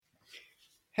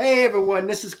Hey everyone,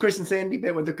 this is Chris and Sandy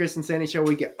Bit with the Chris and Sandy Show.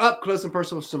 We get up close and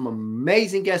personal with some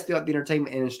amazing guests throughout the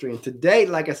entertainment industry. And today,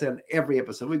 like I said, in every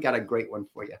episode, we've got a great one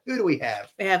for you. Who do we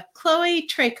have? We have Chloe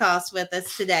Traicos with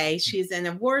us today. She's an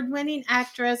award-winning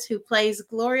actress who plays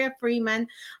Gloria Freeman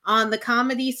on the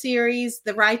comedy series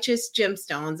The Righteous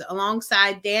Gemstones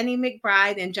alongside Danny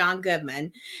McBride and John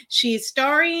Goodman. She's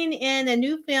starring in a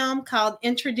new film called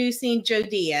Introducing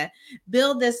Jodea,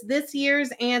 billed as this year's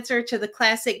answer to the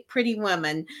classic Pretty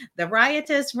Woman. The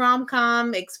riotous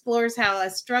rom-com explores how a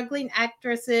struggling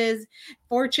actress's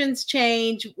fortunes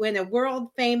change when a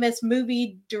world-famous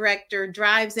movie director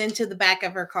drives into the back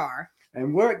of her car.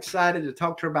 And we're excited to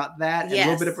talk to her about that and a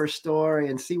little bit of her story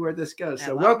and see where this goes.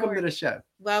 So welcome to the show.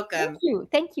 Welcome.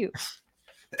 Thank you.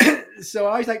 So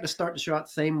I always like to start the show out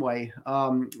the same way.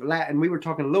 And we were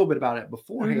talking a little bit about it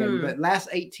beforehand, but last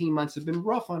 18 months have been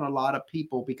rough on a lot of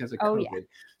people because of COVID. Yeah.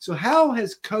 So how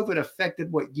has COVID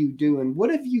affected what you do, and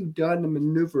what have you done to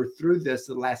maneuver through this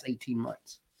the last 18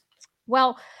 months?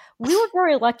 Well, we were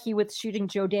very lucky with shooting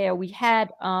Jodea. We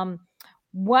had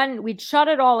we'd shot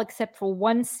it all except for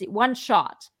one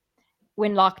shot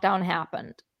when lockdown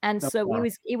happened. And so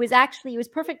it was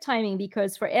perfect timing,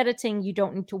 because for editing, you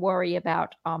don't need to worry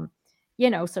about,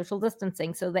 social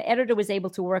distancing. So the editor was able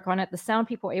to work on it. The sound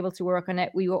people were able to work on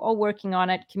it. We were all working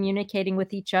on it, communicating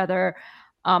with each other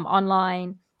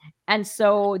online. And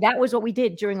so that was what we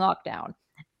did during lockdown.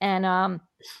 And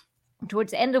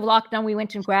towards the end of lockdown, we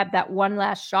went and grabbed that one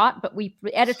last shot, but the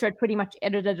editor had pretty much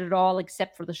edited it all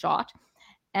except for the shot,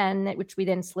 which we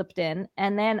then slipped in.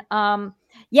 And then,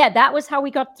 that was how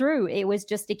we got through.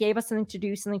 It gave us something to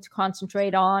do, something to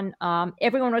concentrate on.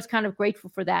 Everyone was kind of grateful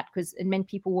for that, because it meant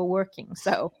people were working.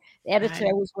 So the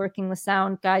editor was working, the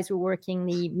sound guys were working,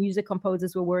 the music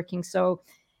composers were working. So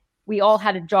we all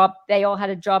had a job. They all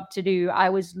had a job to do. I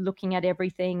was looking at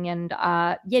everything, and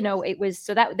it was,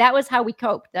 so that was how we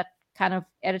coped. That kind of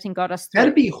editing got us through.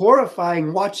 That'd be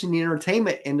horrifying watching the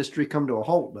entertainment industry come to a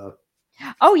halt, though.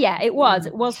 Oh yeah, it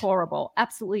was horrible.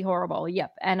 Absolutely horrible.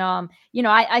 Yep. And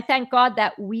I thank God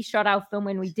that we shot our film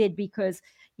when we did, because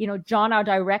John, our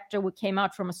director, who came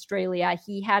out from Australia,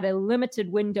 he had a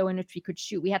limited window in which we could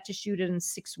shoot. We had to shoot it in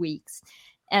 6 weeks.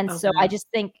 And so I just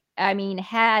think,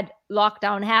 had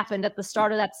lockdown happened at the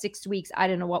start of that 6 weeks, I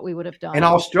don't know what we would have done. And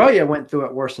Australia went through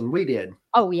it worse than we did.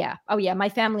 Oh yeah. My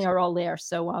family are all there.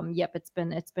 So it's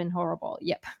been horrible.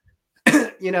 Yep.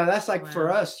 That's like for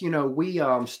us, we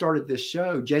started this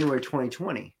show January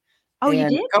 2020. Oh, you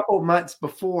did? A couple months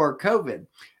before COVID.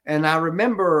 And I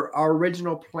remember our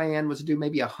original plan was to do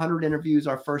maybe 100 interviews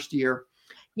our first year.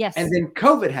 Yes. And then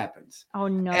COVID happens. Oh,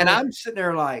 no. And I'm sitting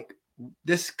there like,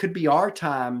 this could be our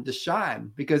time to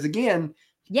shine. Because again,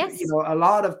 yes, a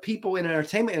lot of people in the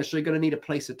entertainment industry are going to need a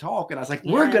place to talk. And I was like,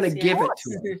 we're going to give it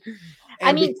to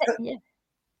them.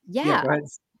 Yeah.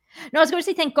 No, I was going to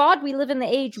say, thank God we live in the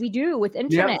age we do with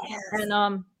internet.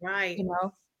 And right.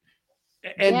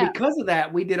 And because of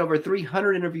that, we did over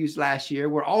 300 interviews last year.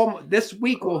 This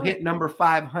week we'll hit number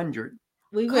 500.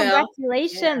 We will.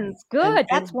 Congratulations. Yeah. Good.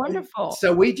 That's wonderful.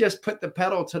 So we just put the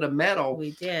pedal to the metal.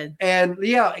 We did. And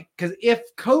because if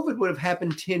COVID would have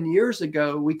happened 10 years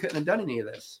ago, we couldn't have done any of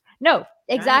this. No,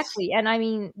 exactly.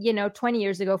 Nice. And 20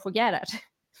 years ago, forget it.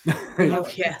 Oh,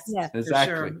 yes. Yeah,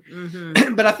 exactly. Sure.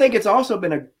 Mm-hmm. But I think it's also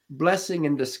been a blessing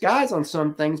in disguise on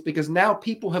some things, because now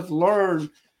people have learned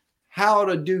how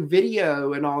to do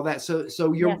video and all that.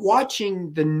 So you're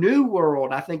watching the new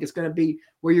world. I think it's going to be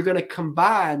where you're going to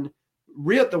combine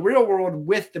the real world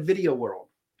with the video world.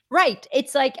 Right.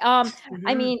 It's like,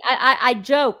 I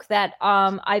joke that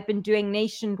I've been doing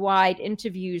nationwide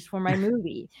interviews for my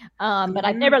movie, but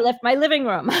I've never left my living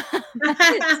room.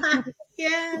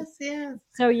 Yes.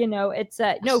 So, it's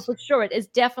no, for sure. It is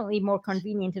definitely more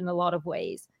convenient in a lot of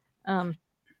ways.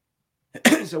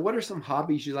 So what are some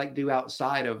hobbies you like to do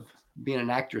outside of being an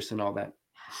actress and all that?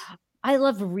 I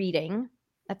love reading.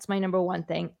 That's my number one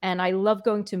thing. And I love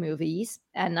going to movies.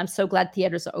 And I'm so glad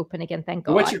theaters are open again. Thank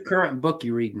God. What's your current book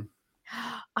you're reading?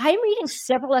 I'm reading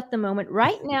several at the moment.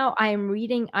 Right now, I'm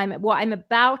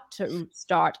about to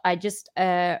start. I just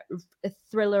a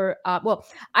thriller.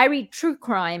 I read true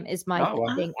crime is my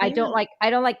thing. I don't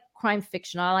like crime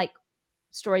fiction. I like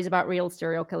stories about real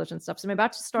serial killers and stuff. So I'm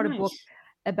about to start a book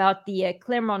about the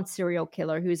Claremont serial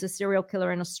killer, who's a serial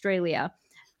killer in Australia.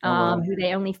 Who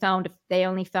they only found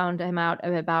him out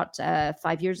about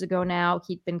 5 years ago now.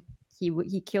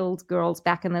 He killed girls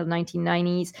back in the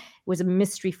 1990s. It was a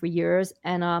mystery for years.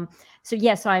 And so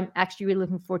I'm actually really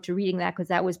looking forward to reading that, because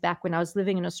that was back when I was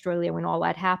living in Australia when all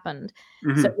that happened.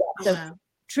 Mm-hmm. So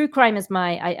true crime is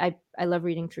I love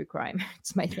reading true crime.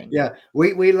 It's my thing. Yeah,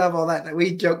 we love all that.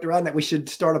 We joked around that we should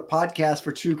start a podcast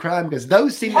for true crime because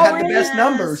those seem to have the best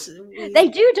numbers. They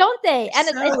do, don't they? And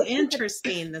it's so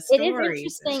interesting. The stories. It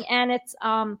is interesting, and it's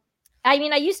I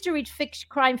mean, I used to read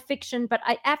crime fiction, but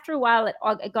after a while it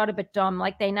got a bit dumb.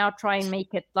 Like they now try and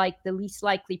make it like the least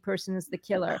likely person is the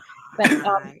killer, but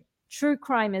true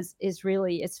crime is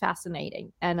really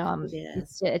fascinating, and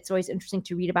it's always interesting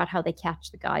to read about how they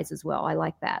catch the guys as well. I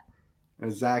like that.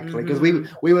 Exactly, because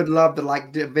we would love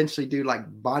to eventually do like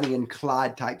Bonnie and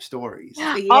Clyde type stories.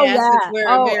 Since we're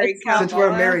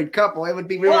a married couple, it would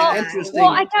be really interesting.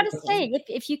 Well, I gotta say,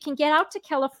 if you can get out to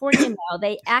California now,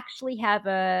 they actually have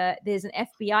there's an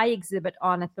FBI exhibit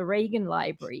on at the Reagan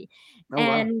Library,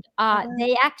 and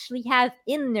they actually have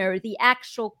in there the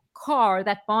actual car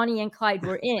that Bonnie and Clyde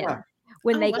were in.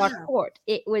 When they got caught,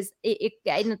 and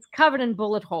it's covered in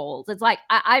bullet holes. It's like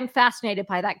I'm fascinated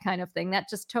by that kind of thing. That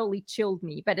just totally chilled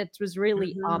me. But it was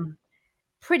really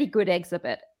pretty good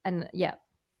exhibit, and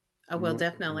I will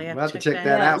definitely have to check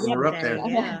that out when we're up there.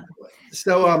 Yeah.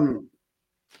 So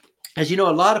as you know,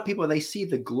 a lot of people, they see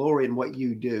the glory in what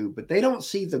you do, but they don't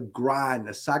see the grind,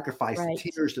 the sacrifice, the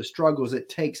tears, the struggles it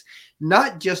takes,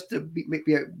 not just to be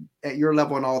at your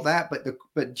level and all that,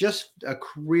 but just a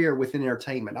career within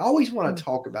entertainment. I always want to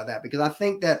talk about that because I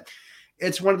think that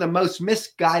it's one of the most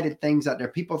misguided things out there.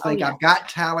 People think I've got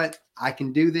talent, I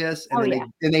can do this, and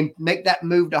then they make that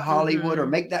move to Hollywood or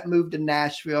make that move to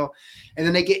Nashville, and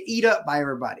then they get eat up by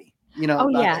everybody, by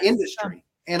the industry.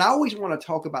 And I always want to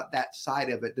talk about that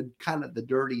side of it, the kind of the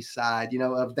dirty side,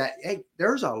 of that. Hey,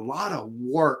 there's a lot of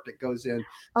work that goes in.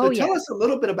 So tell us a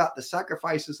little bit about the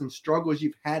sacrifices and struggles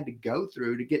you've had to go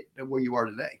through to get to where you are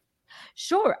today.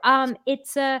 Sure.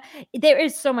 There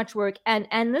is so much work,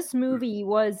 and this movie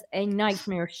was a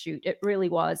nightmare shoot. It really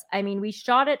was. I mean, we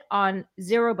shot it on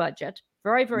zero budget,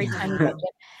 very, very tiny budget.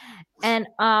 And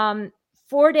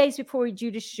 4 days before we were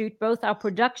due to shoot, both our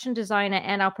production designer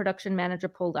and our production manager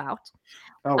pulled out.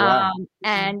 Oh, wow.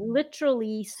 And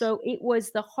literally, so it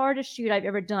was the hardest shoot I've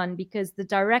ever done because the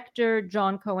director,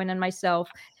 John Cohen, and myself,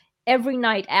 every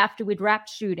night after we'd wrapped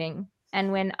shooting,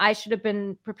 and when I should have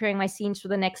been preparing my scenes for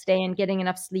the next day and getting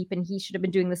enough sleep, and he should have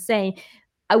been doing the same,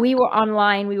 we were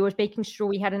online. We were making sure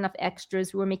we had enough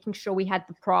extras. We were making sure we had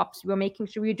the props. We were making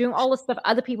sure we were doing all the stuff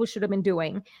other people should have been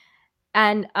doing.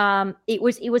 And it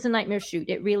was a nightmare shoot.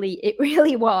 It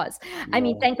really was. I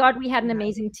mean, thank God we had an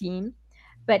amazing team,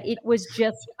 but it was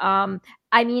just, and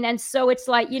so it's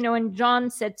like, and John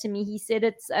said to me, he said,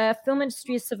 it's film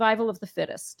industry is survival of the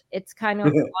fittest. It's kind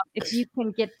of, if you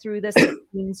can get through this, it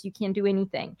means you can do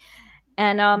anything.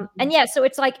 And so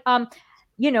it's like,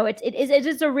 it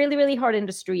is a really, really hard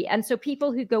industry. And so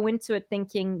people who go into it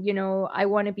thinking, I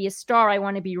want to be a star, I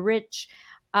want to be rich,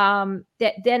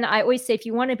 then I always say, if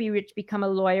you want to be rich, become a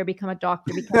lawyer, become a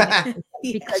doctor,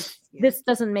 because this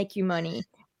doesn't make you money.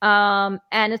 And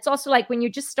it's also like when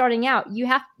you're just starting out, you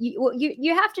have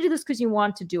to do this because you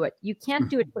want to do it. You can't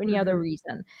do it for any other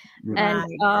reason.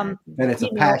 And it's a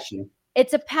passion.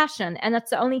 It's a passion, and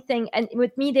that's the only thing. And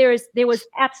with me, there was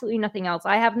absolutely nothing else.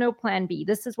 I have no plan B.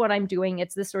 This is what I'm doing.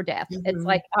 It's this or death. It's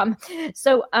like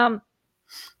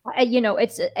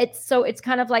it's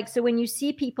kind of like, so when you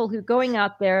see people who going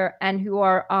out there and who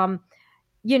are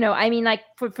like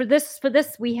for this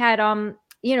we had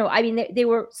they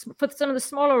were, for some of the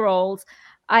smaller roles,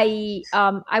 I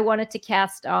wanted to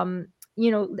cast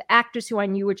the actors who I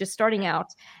knew were just starting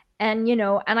out, and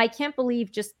and I can't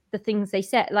believe just the things they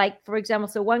said. Like, for example,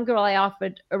 so one girl I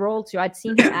offered a role to, I'd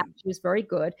seen her act, she was very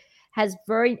good,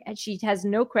 she has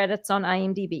no credits on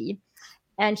IMDb.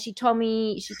 And she told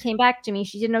me, she came back to me,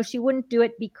 she said, no, she wouldn't do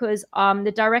it because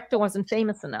the director wasn't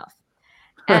famous enough.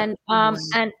 And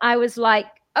and I was like,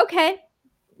 okay,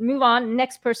 move on,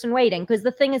 next person waiting. Because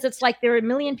the thing is, it's like there are a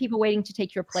million people waiting to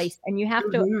take your place, and you have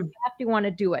to want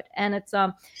to do it. And it's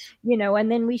and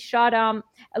then we shot a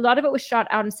lot of it was shot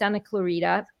out in Santa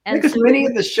Clarita. And because many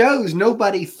of the shows,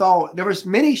 nobody thought, there was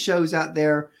many shows out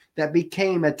there that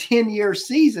became a 10-year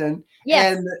season,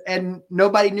 and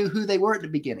nobody knew who they were at the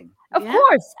beginning. Of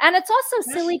course. And it's also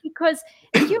silly because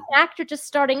if you're an actor just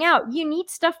starting out, you need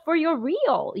stuff for your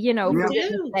reel, for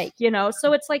goodness sake,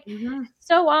 so it's like,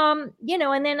 so, and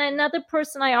then another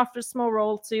person I offered a small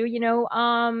role to,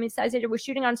 I said, we're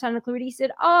shooting on Santa Clarita. He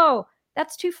said, oh,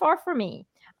 that's too far for me.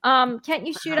 Can't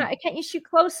you shoot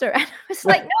closer? And I was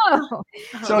like, no.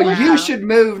 So you should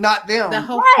move, not them. The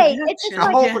whole It's just the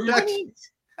whole production.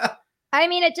 I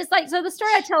mean, it just like, so the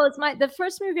story I tell is the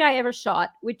first movie I ever shot,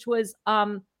 which was,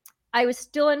 I was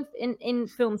still in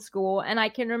film school, and I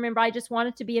can remember I just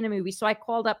wanted to be in a movie. So I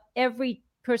called up every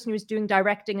person who was doing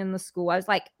directing in the school. I was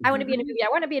like, I want to be in a movie. I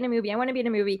want to be in a movie. I want to be in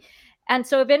a movie. And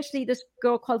so eventually this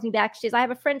girl called me back. She says, I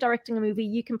have a friend directing a movie.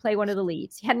 You can play one of the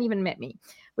leads. He hadn't even met me,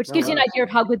 which gives you an idea of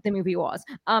how good the movie was.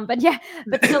 But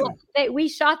so we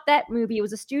shot that movie. It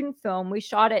was a student film. We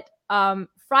shot it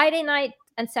Friday night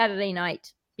and Saturday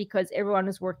night because everyone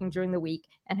was working during the week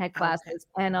and had classes.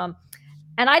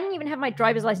 And I didn't even have my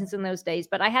driver's license in those days,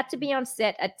 but I had to be on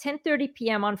set at 10:30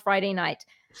 p.m. on Friday night.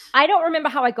 I don't remember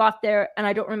how I got there, and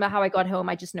I don't remember how I got home.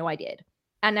 I just know I did.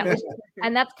 And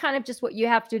that's kind of just what you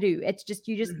have to do. It's just,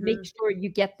 you just make sure you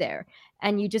get there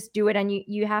and you just do it. And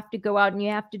you have to go out and you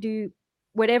have to do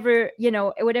whatever it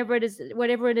is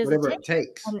it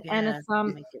takes. And it's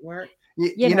make it work.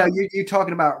 You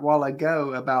talking about a while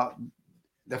ago about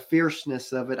the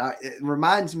fierceness of it. It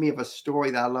reminds me of a story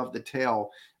that I love to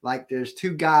tell. Like there's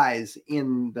two guys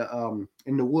in the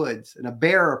woods and a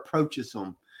bear approaches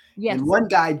them. Yes. And one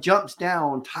guy jumps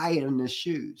down tying his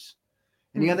shoes.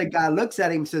 And the other guy looks at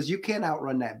him and says, you can't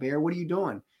outrun that bear. What are you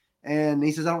doing? And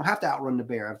he says, I don't have to outrun the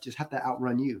bear. I just have to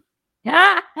outrun you.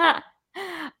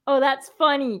 Oh, that's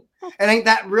funny. And ain't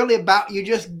that really about, you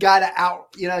just got to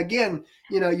you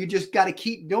just got to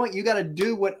keep doing, you got to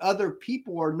do what other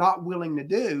people are not willing to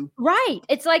do. Right.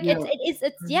 It's like,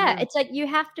 it's like you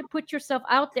have to put yourself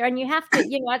out there and you have to,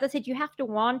 as I said, you have to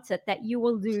want it, that you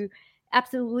will do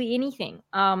absolutely anything.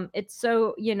 It's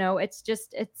so, as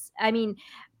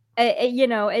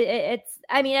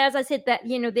I said, that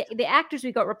the actors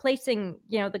we got replacing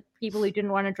the people who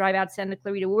didn't want to drive out Santa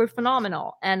Clarita were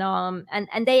phenomenal, and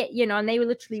they and they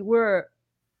were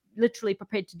literally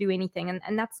prepared to do anything,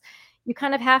 and that's, you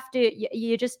kind of have to,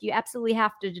 you absolutely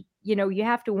have to, you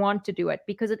have to want to do it,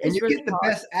 because it is really get the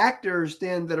hard. best actors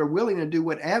then that are willing to do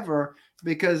whatever,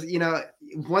 because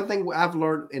one thing I've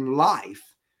learned in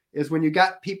life is when you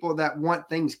got people that want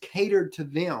things catered to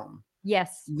them.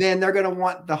 Yes. Then they're going to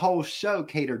want the whole show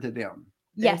catered to them.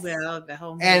 Yes. The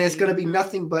whole movie. And it's going to be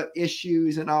nothing but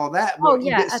issues and all that. Oh, you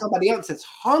get somebody else that's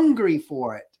hungry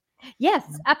for it. Yes,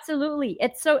 absolutely.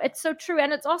 It's so true.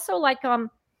 And it's also like,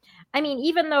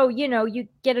 even though, you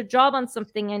get a job on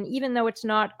something, and even though it's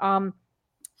not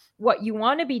what you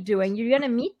want to be doing, you're going to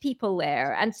meet people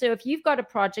there. And so if you've got a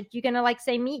project, you're going to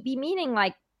be meeting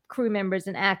like crew members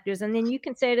and actors, and then you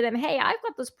can say to them, hey, I've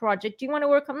got this project, do you want to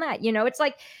work on that? It's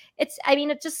like, it's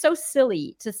just so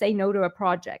silly to say no to a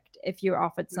project if you're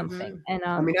offered something. And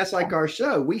that's like our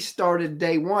show. We started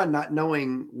day one not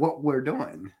knowing what we're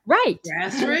doing. Right.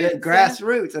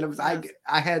 Grassroots. And it was, I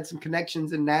had some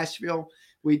connections in Nashville.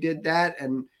 We did that,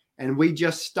 and we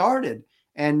just started,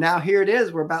 and now here it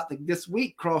is. We're about to this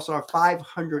week cross our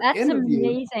 500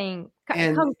 interview. That's amazing.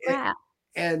 Congrats.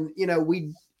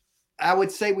 I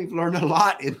would say we've learned a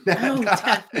lot in that. Oh,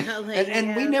 definitely.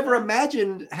 And we never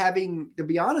imagined having, to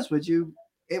be honest with you,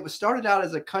 it was started out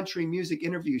as a country music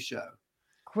interview show.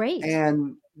 Great.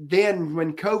 And then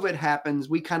when COVID happens,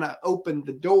 we kind of opened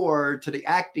the door to the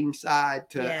acting side,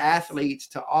 to athletes,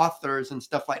 to authors and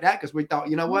stuff like that. Because we thought,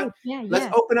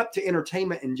 let's open up to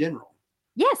entertainment in general.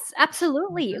 Yes,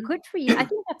 absolutely. Good for you. I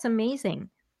think that's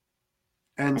amazing.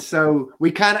 And so we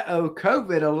kind of owe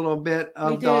COVID a little bit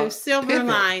of the silver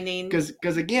lining.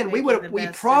 Because again, we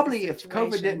probably, if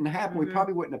COVID didn't happen, we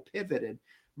probably wouldn't have pivoted.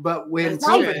 But when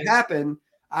COVID happened,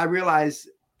 I realized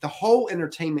the whole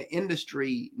entertainment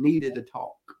industry needed to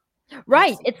talk.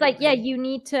 Right. It's like, you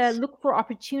need to look for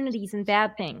opportunities in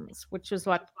bad things, which is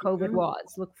what COVID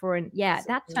was. Look for, that's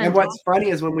fantastic. And what's funny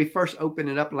is when we first opened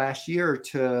it up last year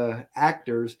to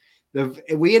actors,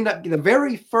 we end up the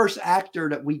very first actor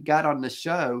that we got on the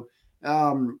show.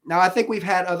 Now I think we've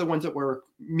had other ones that were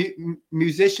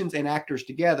musicians and actors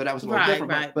together. That was a little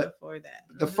different. Right. But before that,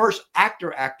 the first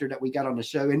actor that we got on the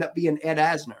show ended up being Ed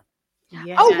Asner.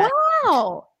 Yeah. Oh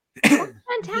wow!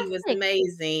 Fantastic. He was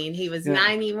amazing. He was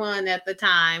 91 at the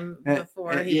time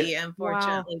before he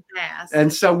unfortunately passed.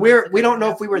 And so we don't know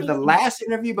if we were the last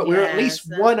interview, but we were at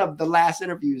least one of the last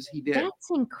interviews he did. That's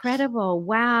incredible.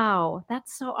 Wow.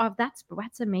 That's so that's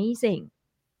amazing.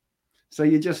 So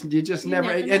you just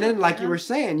never and then like you were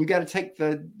saying, you got to take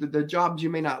the jobs you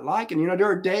may not like. And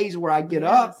there are days where I get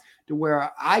up to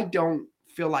where I don't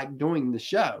feel like doing the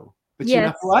show. But you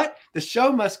know what? The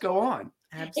show must go on.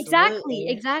 Absolutely.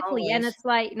 Exactly. Always. And it's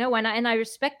like, no, and I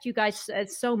respect you guys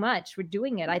so much for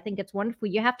doing it. I think it's wonderful.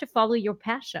 You have to follow your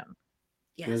passion.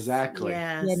 Yes. Exactly.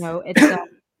 Yes. It's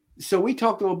so we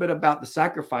talked a little bit about the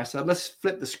sacrifice. So let's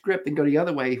flip the script and go the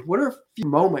other way. What are a few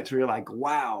moments where you're like,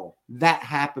 wow, that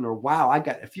happened, or wow, I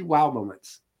got a few wow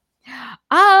moments?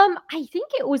 I think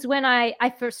it was when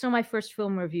I first saw my first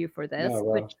film review for this,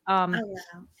 which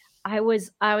I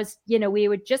was, we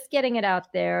were just getting it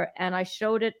out there, and I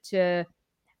showed it to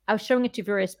I was showing it to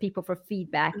various people for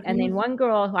feedback. And then one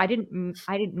girl who I didn't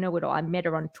know at all, I met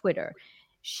her on Twitter.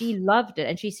 She loved it.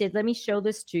 And she said, let me show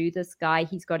this to this guy.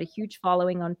 He's got a huge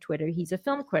following on Twitter. He's a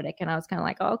film critic. And I was kind of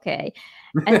like, oh, okay.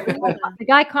 And so the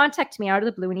guy contacted me out of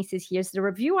the blue and he says, here's the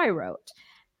review I wrote.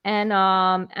 And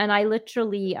I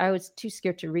was too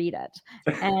scared to read it.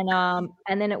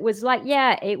 And then it was like,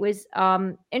 it was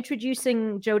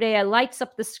introducing Jodea lights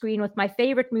up the screen with my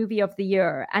favorite movie of the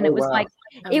year. And it was like,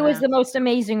 it was the most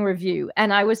amazing review.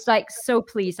 And I was like, so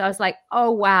pleased. I was like, oh,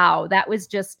 wow, that was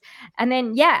just, and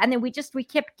then we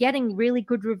kept getting really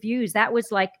good reviews. That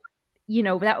was like,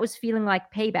 that was feeling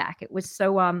like payback. It was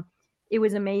so, it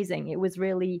was amazing. It was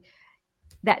really,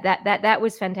 that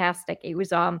was fantastic. It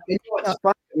was it's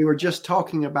funny. We were just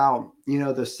talking about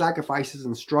the sacrifices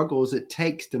and struggles it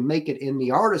takes to make it in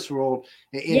the artist world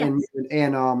and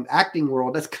acting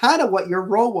world. That's kind of what your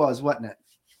role was, wasn't it?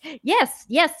 Yes,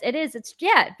 it is. It's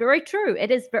very true.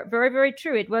 It is very, very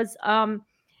true. It was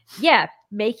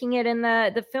making it in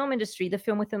the film industry, the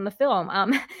film within the film.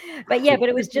 But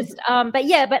it was just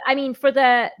but I mean, for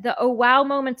the oh wow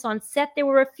moments on set, there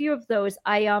were a few of those.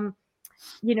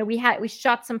 We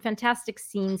shot some fantastic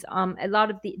scenes. A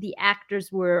lot of the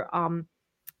actors were,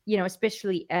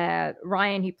 especially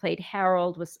Ryan, who played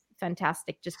Harold, was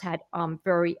fantastic. Just had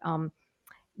very,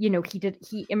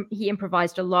 he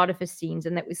improvised a lot of his scenes,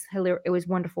 and that was hilarious. It was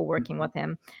wonderful working with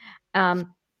him. So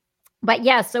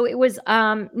it was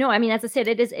no, I mean, as I said,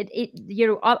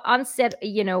 on set,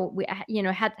 we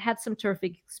had some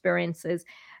terrific experiences,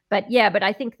 but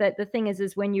I think that the thing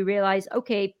is when you realize,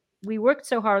 okay, we worked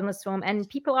so hard on this film and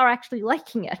people are actually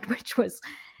liking it, which was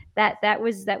that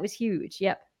was huge.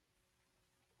 Yep.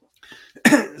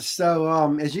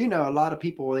 So as you know, a lot of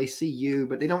people, they see you,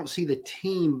 but they don't see the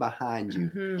team behind you.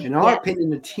 In our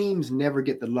opinion, the teams never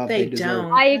get the love they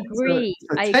deserve. I agree.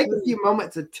 So take a few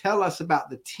moments to tell us about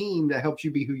the team that helps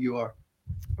you be who you are.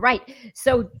 Right.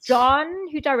 So John,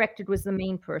 who directed, was the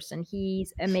main person.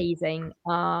 He's amazing.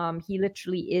 He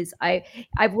literally is.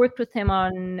 I've worked with him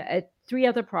on 3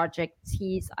 other projects.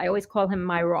 I always call him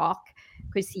my rock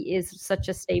because he is such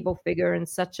a stable figure and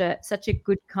such a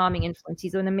good calming influence.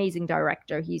 He's an amazing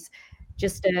director. He's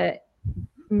just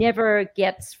never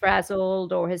gets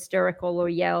frazzled or hysterical or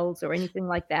yells or anything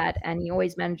like that. And he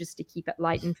always manages to keep it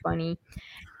light and funny.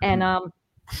 And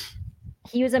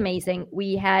he was amazing.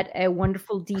 We had a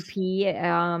wonderful DP,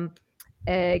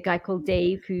 a guy called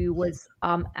Dave, who was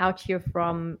out here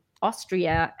from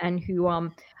Austria and who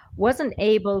wasn't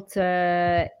able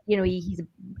to, he's an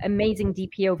amazing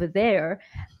DP over there,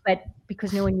 but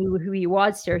because no one knew who he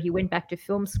was here, he went back to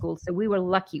film school. So we were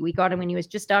lucky. We got him when he was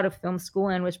just out of film school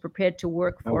and was prepared to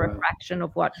work for a fraction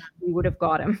of what we would have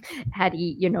got him had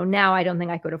he, now I don't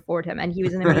think I could afford him. And he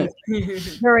was an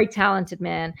amazing, very talented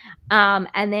man.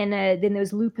 And then there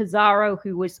was Lou Pizarro,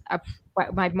 who was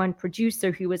my one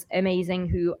producer, who was amazing,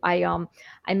 who I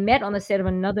met on the set of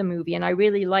another movie, and I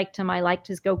really liked him. I liked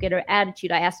his go-getter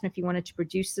attitude. I asked him if he wanted to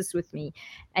produce this with me,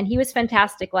 and he was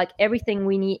fantastic. Like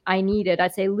everything I needed.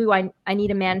 I'd say, Lou, I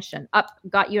need a mansion.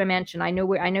 Got you a mansion. I know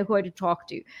who to talk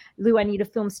to. Lou, I need a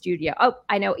film studio. Oh,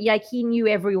 I know. Yeah, he knew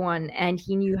everyone, and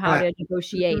he knew how to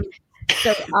negotiate.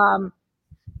 So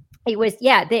it was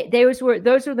those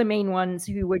were the main ones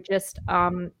who were just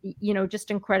just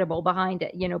incredible behind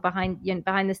it,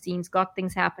 behind the scenes, got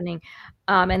things happening.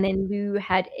 And then Lou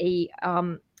had a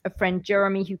friend,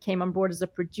 Jeremy, who came on board as a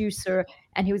producer,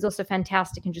 and he was also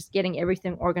fantastic in just getting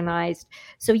everything organized.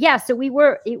 So we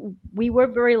were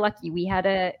very lucky.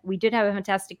 We did have a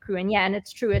fantastic crew, and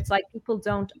it's true. It's like people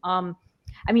don't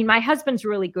I mean, my husband's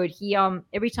really good. He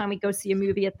every time we go see a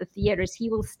movie at the theaters, he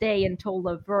will stay until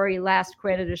the very last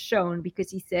credit is shown because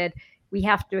he said we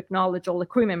have to acknowledge all the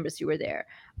crew members who were there.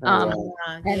 And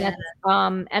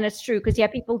it's true because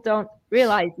people don't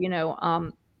realize,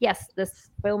 yes, this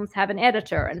films have an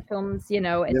editor, and films,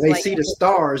 it's they see the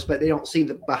stars, but they don't see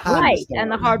the behind the stars.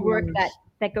 And the hard work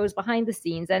that goes behind the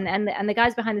scenes, and the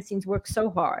guys behind the scenes work so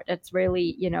hard. It's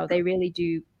really, they really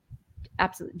do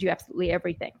absolutely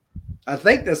everything. I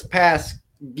think this past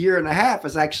year and a half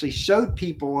has actually showed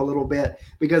people a little bit,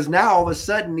 because now all of a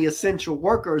sudden the essential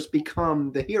workers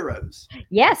become the heroes.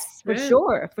 Yes, for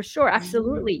sure.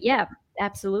 Absolutely. Yeah,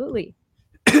 absolutely.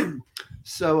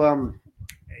 So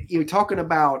you're talking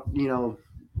about,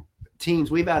 teams.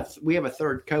 We have a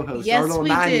third co-host, yes, our little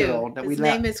 9-year-old that His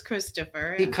name is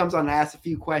Christopher. He comes on and asks a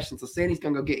few questions. So Sandy's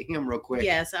gonna go get him real quick.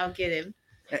 Yes, I'll get him.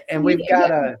 And we've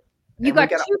got you got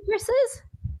 2 Chris's?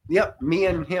 Yep, me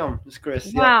and him. It's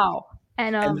Chris. Wow.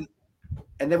 Yep.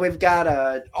 And then we've got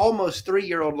a almost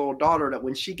 3-year-old little daughter that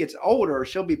when she gets older,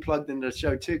 she'll be plugged into the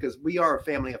show too, because we are a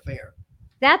family affair.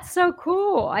 That's so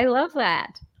cool. I love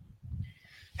that.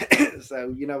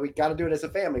 So, we got to do it as a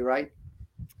family, right?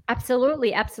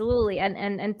 Absolutely. And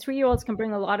 3-year-olds can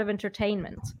bring a lot of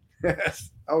entertainment.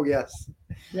 Yes. Oh, yes.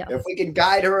 Yes. If we can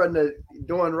guide her into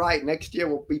doing right, next year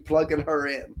we'll be plugging her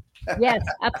in. Yes,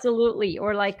 absolutely.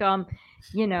 Or that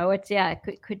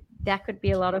could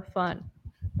be a lot of fun.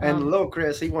 And little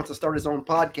Chris, he wants to start his own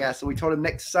podcast, so we told him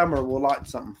next summer we'll launch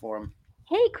something for him.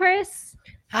 Hey, Chris.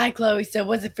 Hi, Chloe. So,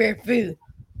 what's your favorite food?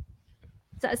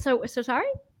 So sorry?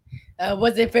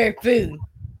 What's your favorite food?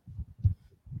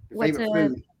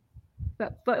 Food?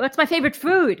 What's my favorite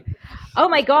food? Oh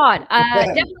my God!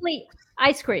 Definitely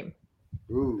ice cream.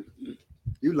 Ooh,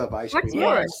 you love ice cream. What's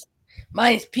yours?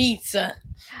 Mine's pizza.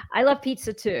 I love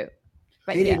pizza too.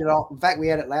 But he ate it all. In fact, we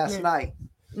had it last night.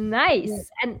 Nice.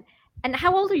 And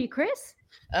how old are you, Chris?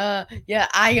 I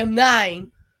am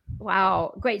 9.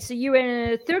 Wow, great. So you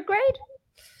in 3rd grade?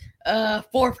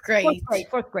 4th grade.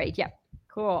 4th grade. Yeah,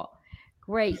 cool,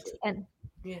 great. And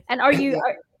are you?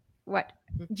 What?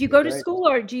 Do you go to school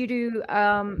or do you do?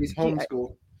 He's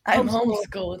homeschooled. I'm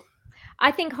homeschooled.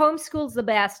 I think homeschool's the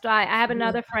best. I have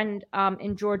another friend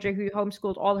in Georgia who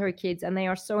homeschooled all her kids, and they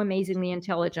are so amazingly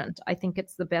intelligent. I think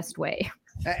it's the best way.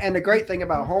 And the great thing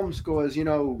about homeschool is,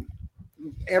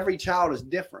 every child is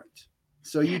different.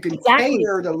 So you can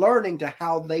cater the learning to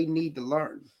how they need to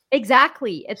learn.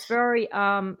 Exactly. It's very,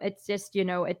 it's just,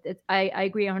 I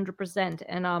agree 100%.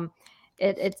 And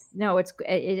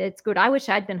it's good. I wish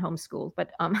I'd been homeschooled,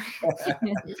 but a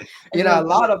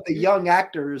lot of the young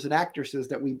actors and actresses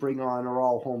that we bring on are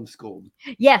all homeschooled.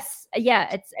 Yes, yeah,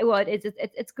 it's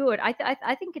good.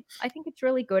 I think it's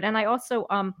really good, and I also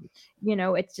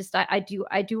it's just I do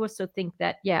also think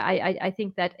that I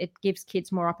think that it gives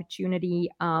kids more opportunity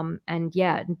and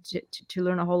to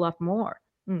learn a whole lot more.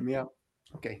 Yeah.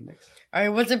 Okay. Next. All right.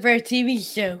 What's your favorite TV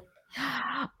show?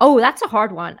 Oh, that's a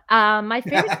hard one. My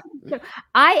favorite show,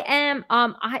 I am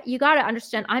you got to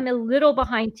understand, I'm a little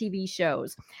behind TV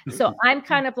shows. So I'm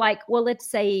kind of like, well, let's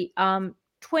say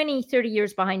 20, 30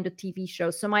 years behind the TV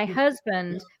show. So my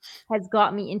husband has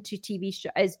got me into TV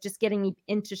shows, is just getting me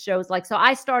into shows so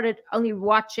I started only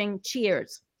watching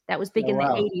Cheers. That was big in the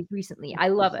 80s recently. I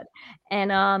love it. And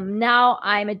now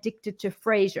I'm addicted to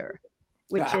Frasier,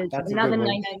 which is another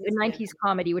 90s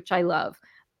comedy, which I love.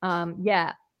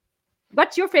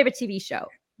 What's your favorite TV show?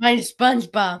 Mine is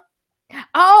SpongeBob.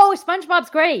 Oh, SpongeBob's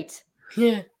great.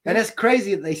 Yeah. And it's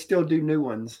crazy that they still do new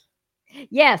ones.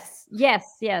 Yes.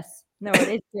 No, it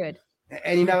is good.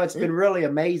 And, it's been really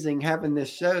amazing having this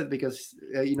show because,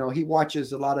 he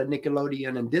watches a lot of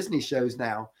Nickelodeon and Disney shows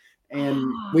now.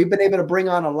 And we've been able to bring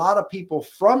on a lot of people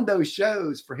from those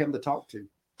shows for him to talk to.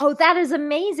 Oh, that is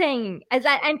amazing.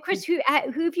 And Chris, who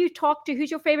have you talked to?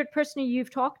 Who's your favorite person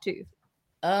you've talked to?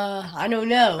 I don't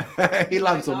know. He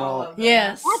loves them all.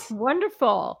 Yes. That's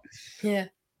wonderful. Yeah.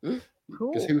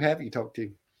 Cool. Because who have you talked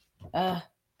to?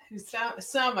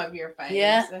 Some of your favorites.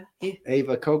 Yeah.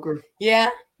 Ava Coker. Yeah.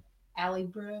 Allie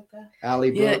Brooke.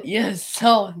 Yeah. Yes.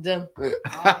 All of them.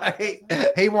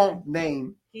 He won't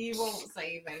name. He won't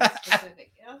say anything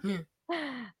specific.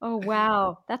 Oh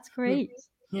wow, that's great.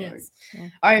 Yes. All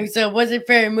right. So, what's your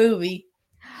favorite movie?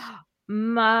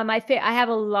 I have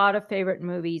a lot of favorite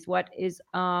movies. What is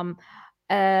my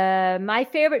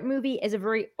favorite movie is a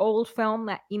very old film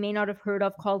that you may not have heard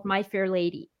of called My Fair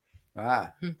Lady. Oh,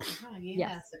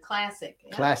 yes, a classic.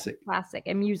 Yeah. Classic,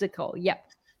 a musical. Yep.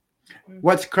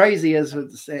 What's crazy is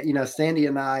with Sandy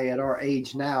and I at our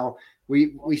age now,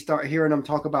 we start hearing them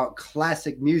talk about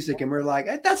classic music, and we're like,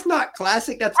 that's not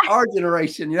classic. That's our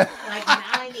generation, Like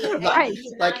 90s, right.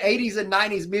 Like 80s and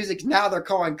 90s music. Now they're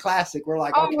calling classic. We're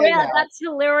like, oh okay, yeah, now. That's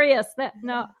hilarious.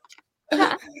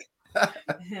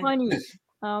 Funny.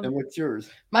 And what's yours?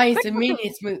 Mine's the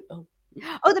Minions movie.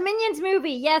 Oh, the Minions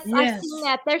movie. Yes, I've seen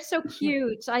that. They're so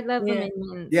cute. I love the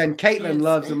Minions. Yeah, and Caitlin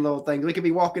loves them little things. We could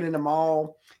be walking in the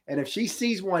mall, and if she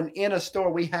sees one in a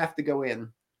store, we have to go in.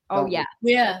 Oh yeah.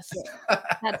 Yes.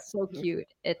 That's so cute.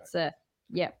 It's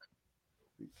yep.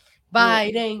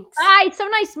 Bye, thanks. Bye. So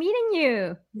nice meeting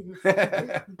you.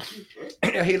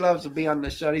 He loves to be on the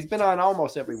show. He's been on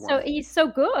almost every one. So he's so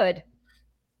good.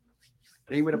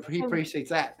 He appreciates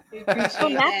that.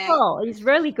 He's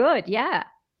really good. Yeah.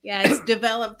 Yeah, it's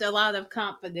developed a lot of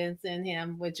confidence in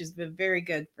him, which has been very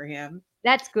good for him.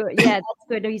 That's good. Yeah, that's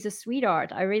good. He's a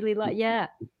sweetheart. I really like. Yeah.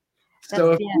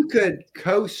 So if you could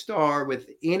co-star with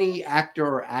any actor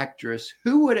or actress,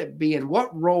 who would it be and what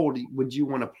role would you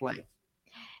want to play?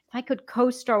 If I could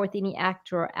co-star with any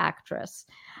actor or actress,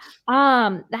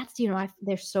 that's,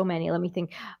 there's so many. Let me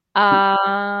think.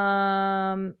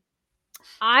 I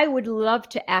would love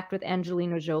to act with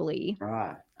Angelina Jolie.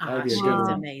 She's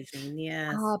amazing.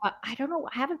 Yes. But I don't know.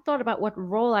 I haven't thought about what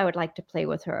role I would like to play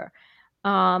with her.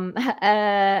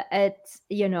 It's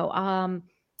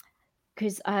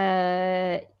because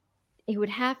it would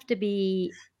have to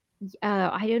be.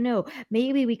 I don't know.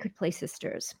 Maybe we could play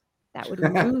sisters. That would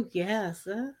be yes.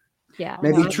 Yeah.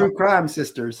 Maybe true crime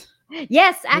sisters.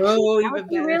 Yes, actually, that would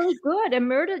be really good. A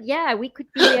murder, we could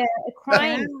be a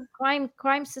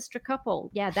crime sister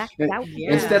couple. Yeah, that would be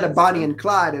instead of Bonnie and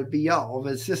Clyde, it'd be y'all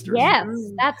as sisters. Yes,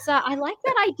 that's I like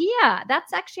that idea.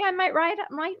 That's actually I might write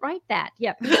that.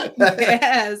 Yep.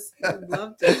 Yes, I'd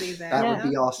love to see that. That would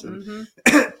be awesome.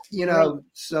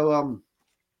 So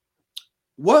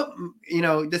what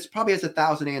this probably has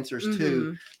 1,000 answers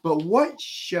too. But what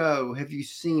show have you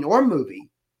seen or movie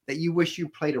that you wish you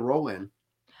played a role in?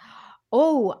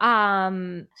 Oh,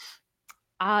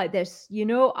 there's,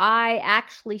 I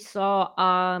actually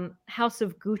saw House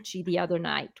of Gucci the other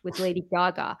night with Lady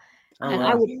Gaga. And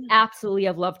I would absolutely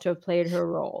have loved to have played her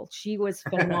role. She was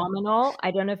phenomenal.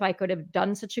 I don't know if I could have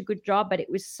done such a good job, but it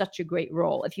was such a great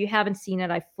role. If you haven't seen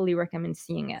it, I fully recommend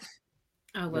seeing it.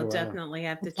 I will definitely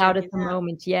have to check out it at the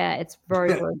moment. Yeah, it's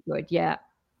very, very good. Yeah.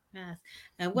 Yes.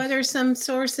 And what are some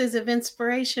sources of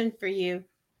inspiration for you?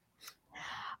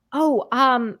 Oh,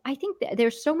 I think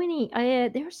there's so many.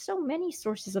 There's so many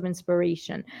sources of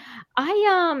inspiration.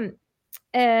 I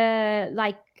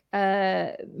like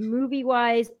movie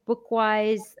wise, book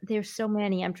wise. There's so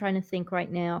many. I'm trying to think right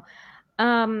now.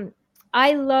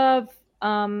 I love.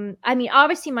 I mean,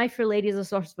 obviously, My Fair Lady is a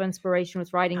source of inspiration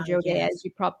with writing Joe Day, as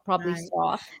you probably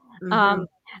saw.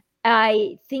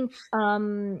 I think.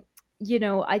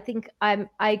 I think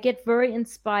I get very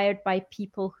inspired by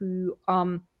people who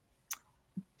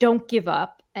don't give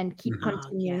up and keep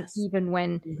continuing even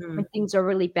when things are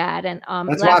really bad. And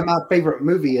that's why my favorite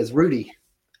movie is Rudy.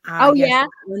 Yeah,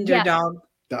 Underdog.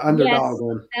 The underdog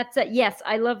one. That's it. Yes,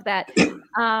 I love that.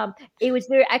 It was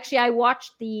there. Actually, I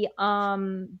watched the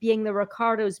Being the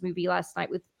Ricardos movie last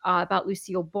night with about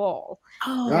Lucille Ball.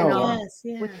 Yes.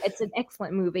 It's an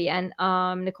excellent movie, and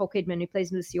Nicole Kidman, who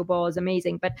plays Lucille Ball, is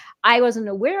amazing. But I wasn't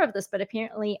aware of this, but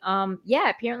apparently,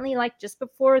 apparently, like just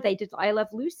before they did I Love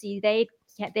Lucy, they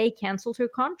canceled her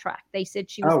contract. They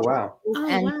said she was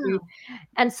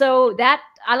and so that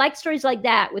I like stories like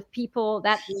that with people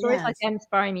stories like that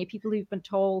inspiring me. People who've been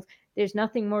told there's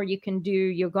nothing more you can do,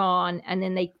 you're gone, and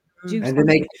then they do. And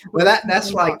then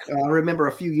that's like I remember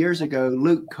a few years ago,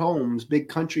 Luke Combs, big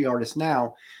country artist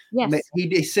now. Yes,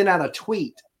 he sent out a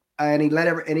tweet and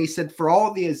he said, for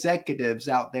all the executives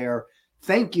out there,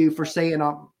 thank you for saying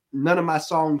none of my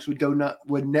songs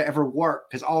would never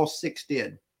work because all 6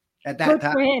 did. At that good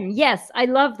time. For him. Yes, I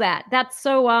love that. That's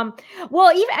so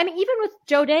well, even with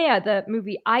Joe Day, the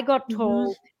movie, I got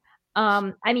told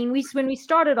when we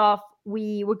started off,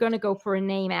 we were going to go for a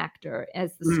name actor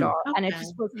as the star, and it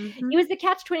just was it was the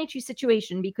catch-22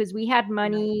 situation because we had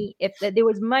money. If there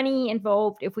was money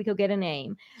involved, if we could get a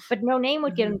name, but no name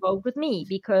would get involved with me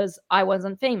because I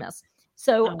wasn't famous.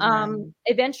 So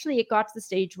eventually it got to the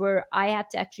stage where I had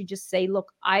to actually just say,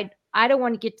 look, I don't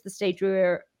want to get to the stage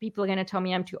where people are going to tell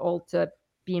me I'm too old to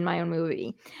be in my own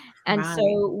movie. And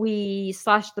so we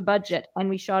slashed the budget and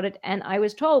we shot it. And I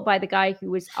was told by the guy who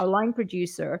was our line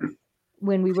producer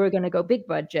when we were going to go big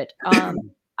budget,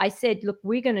 I said, look,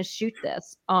 we're going to shoot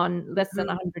this on less than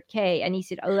 100K. And he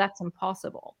said, oh, that's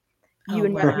impossible. You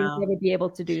would never be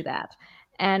able to do that.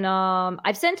 And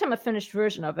I've sent him a finished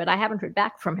version of it. I haven't heard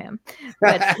back from him,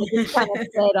 but I just kind of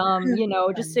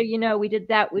said, just so you know, we did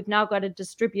that. We've now got a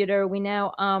distributor. We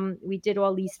did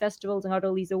all these festivals and got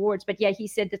all these awards. But yeah, he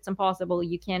said it's impossible.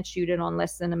 You can't shoot it on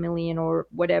less than $1 million or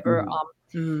whatever.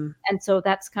 And so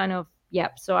that's kind of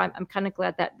So I'm kind of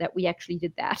glad that we actually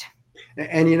did that.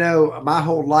 And my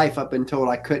whole life I've been told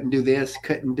I couldn't do this,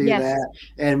 couldn't do that.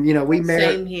 And we married.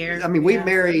 Same here. I mean, we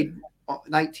married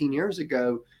 19 years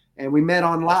ago. And we met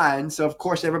online, so of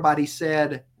course everybody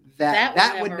said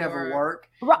that would never work.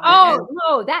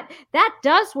 No, that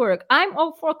does work. I'm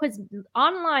all for because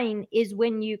online is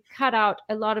when you cut out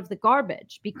a lot of the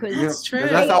garbage because that's true.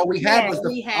 That's all we had was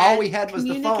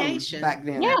the phone back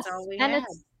then. Yes,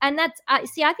 and that's I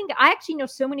think I actually know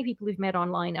so many people who've met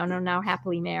online and are now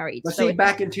happily married. But see,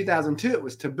 back in 2002, it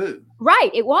was taboo.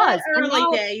 Right, it was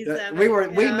early days. We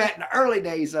met in the early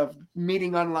days of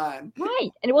meeting online. Right,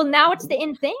 and now it's the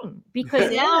in thing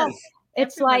because now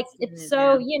it's like it's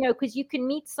so because you can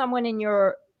meet someone in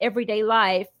your everyday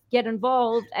life, get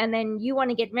involved, and then you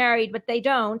want to get married, but they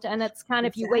don't, and it's kind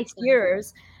of you waste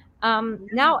years.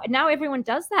 now everyone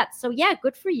does that. So yeah,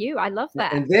 good for you. I love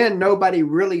that. And then nobody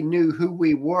really knew who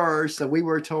we were. So we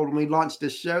were told when we launched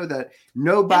this show that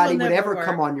nobody would ever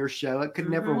come on your show. It could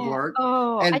never work.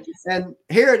 Oh, and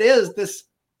here it is. This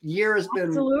year has been,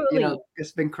 absolutely.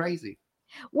 It's been crazy.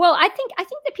 Well, I think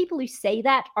the people who say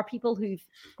that are people who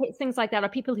things like that are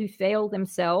people who fail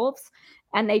themselves,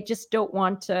 and they just don't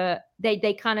want to.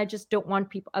 They kind of just don't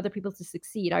want other people to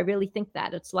succeed. I really think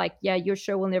that it's like, yeah, your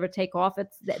show will never take off.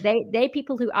 It's they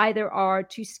people who either are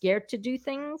too scared to do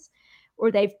things, or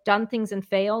they've done things and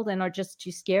failed and are just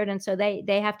too scared, and so they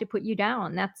have to put you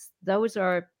down. Those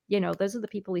are the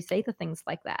people who say the things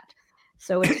like that.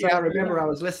 So it's I remember I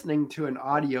was listening to an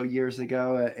audio years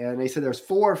ago, and they said there's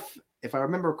 4. If I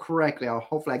remember correctly,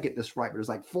 hopefully I get this right, but there's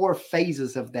like 4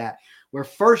 phases of that, where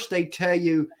first they tell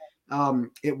you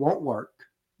it won't work.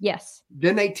 Yes.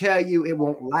 Then they tell you it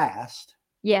won't last.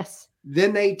 Yes.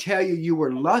 Then they tell you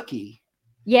were lucky.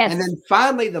 Yes. And then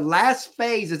finally, the last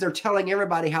phase is they're telling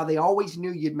everybody how they always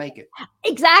knew you'd make it.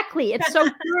 Exactly. It's so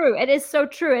true. It is so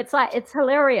true. It's like, it's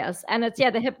hilarious. And it's,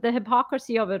 the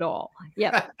hypocrisy of it all.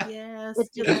 Yeah. Yes.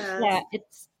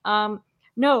 It's,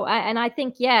 no, and I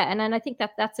think, and I think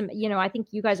that's, I think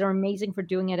you guys are amazing for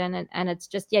doing it. And it's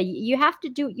just, you have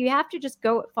to just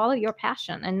go follow your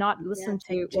passion and not listen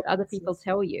to what other people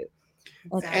tell you.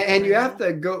 Exactly. And you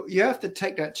have to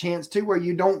take that chance too, where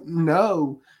you don't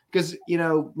know. Because,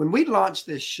 when we launched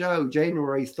this show,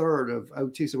 January 3rd of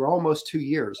 2002, so we're almost 2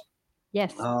 years.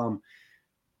 Yes.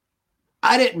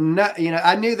 I didn't know,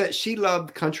 I knew that she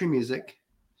loved country music.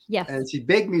 Yes. And she's a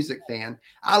big music fan.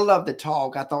 I love to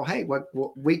talk. I thought, hey,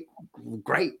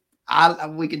 great.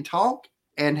 We can talk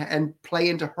and play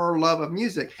into her love of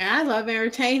music. And I love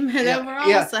entertainment overall.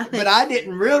 Yeah, but I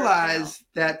didn't realize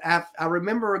that I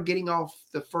remember getting off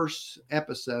the first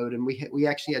episode, and we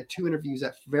actually had 2 interviews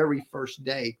that very first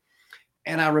day.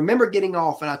 And I remember getting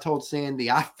off, and I told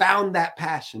Sandy, I found that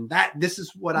passion. This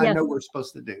is what I know we're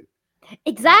supposed to do.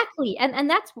 Exactly. And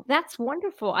that's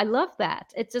wonderful. I love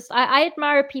that. It's just, I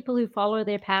admire people who follow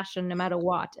their passion no matter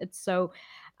what. It's so,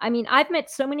 I've met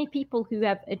so many people who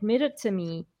have admitted to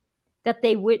me that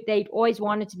they'd always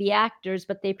wanted to be actors,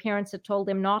 but their parents had told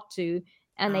them not to,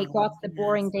 and they got the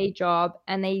boring day job,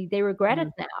 and they regret it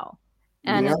now.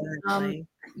 And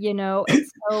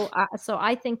it's so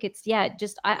I think it's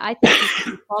I think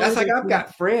that's like I've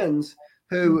got friends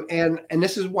who, and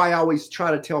this is why I always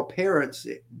try to tell parents,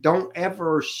 don't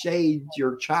ever shade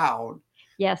your child.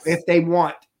 Yes. If they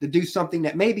want to do something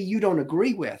that maybe you don't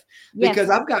agree with. Because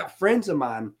I've got friends of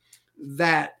mine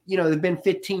that, they've been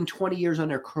 15, 20 years on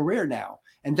their career now,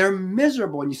 and they're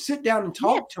miserable. And you sit down and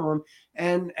talk to them,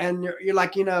 and you're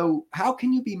like, how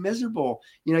can you be miserable?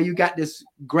 You got this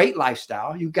great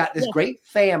lifestyle, you got this great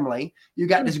family, you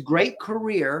got this great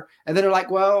career. And then they're like,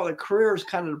 well, the career is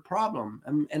kind of the problem.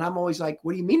 And I'm always like,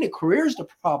 what do you mean the career is the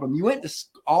problem? You went to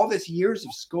all this years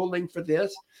of schooling for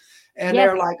this. And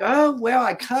they're like, oh, well,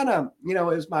 I kind of, it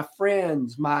was my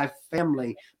friends, my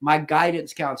family, my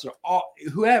guidance counselor,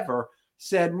 whoever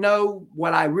said, no,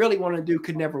 what I really want to do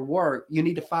could never work. You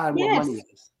need to find what money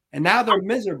is. And now they're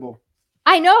miserable.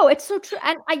 I know, it's so true.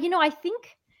 And I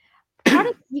think part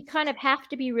of you kind of have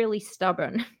to be really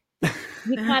stubborn.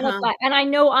 You kind of like, and I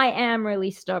know I am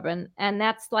really stubborn. And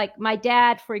that's like, my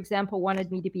dad, for example,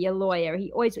 wanted me to be a lawyer.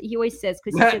 He always says,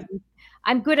 because he said,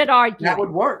 I'm good at arguing. That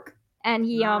would work. And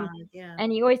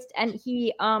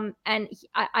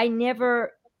I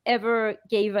never ever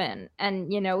gave in.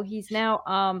 And he's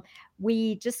now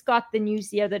we just got the news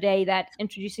the other day that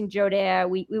introducing Joe Dare,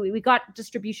 we got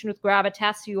distribution with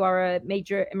Gravitas, who are a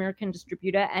major American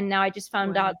distributor, and now I just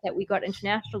found out that we got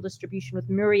international distribution with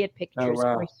Myriad Pictures, who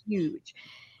are huge.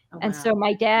 And so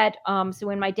my dad, so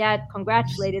when my dad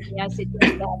congratulated me, I said,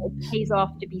 yes, Dad, it pays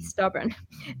off to be stubborn,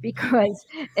 because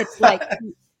it's like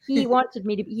he wanted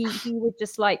me to be, he would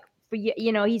just like,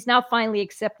 he's now finally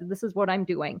accepted this is what I'm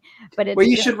doing. But it's,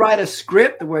 you should write a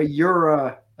script where you're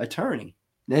an attorney,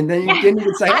 and then you can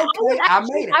say, okay, I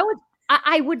made it.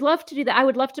 I would love to do that. I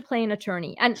would love to play an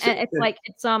attorney, and it's like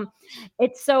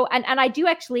it's so, and I do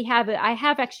actually have it. I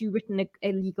have actually written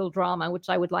a legal drama which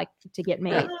I would like to get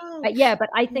made. But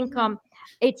I think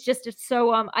it's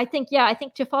so I think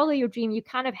to follow your dream, you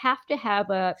kind of have to have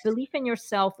a belief in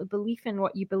yourself, a belief in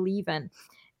what you believe in,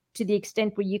 to the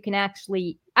extent where you can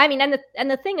actually, and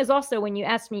the thing is also, when you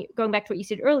asked me, going back to what you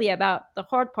said earlier about the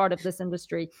hard part of this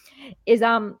industry, is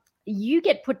you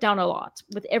get put down a lot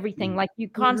with everything. Like you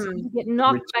constantly get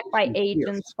knocked back by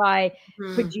agents, by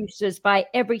producers, by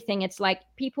everything. It's like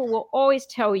people will always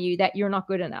tell you that you're not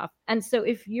good enough. And so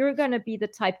if you're going to be the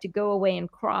type to go away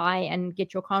and cry and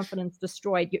get your confidence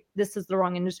destroyed, this is the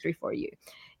wrong industry for you.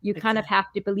 You kind of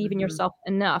have to believe in yourself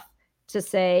enough to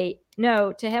say,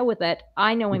 no, to hell with it.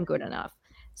 I know I'm good enough.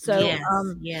 So,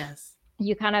 yes.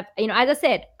 You kind of, as I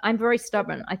said, I'm very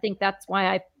stubborn. I think that's why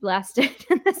I lasted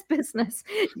in this business.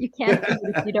 You can't do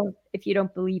it if you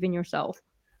don't believe in yourself.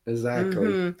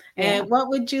 Exactly. And what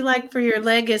would you like for your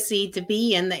legacy to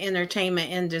be in the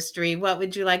entertainment industry? What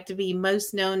would you like to be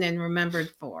most known and remembered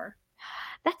for?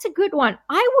 That's a good one.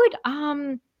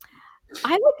 I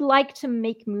would like to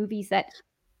make movies that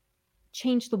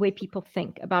change the way people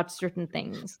think about certain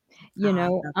things,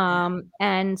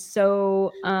 and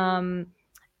so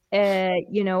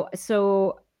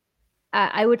so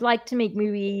I would like to make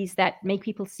movies that make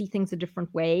people see things a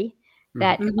different way,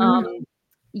 that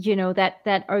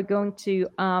that are going to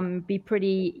be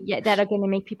pretty, that are going to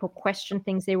make people question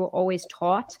things they were always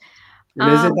taught.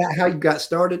 And isn't that how you got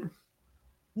started?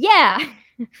 Yeah.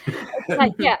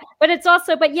 But it's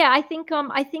also, I think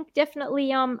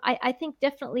definitely, I think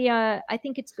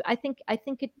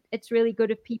it's really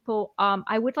good if people,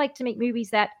 I would like to make movies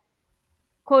that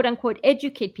quote unquote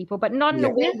educate people, but not in a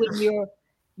way when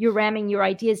you're ramming your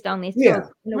ideas down their throats,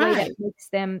 in a way that makes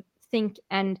them think.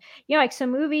 And like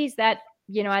some movies that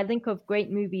I think of great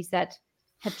movies that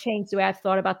have changed the way I've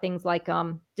thought about things, like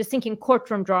just thinking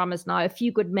courtroom dramas now. A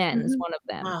Few Good Men is one of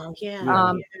them. Oh and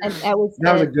that was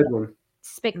a good one.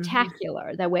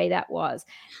 Spectacular the way that was.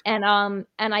 And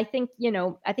I think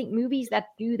I think movies that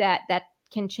do that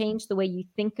can change the way you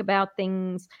think about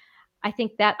things. I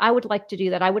think that I would like to do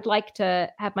that. I would like to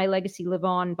have my legacy live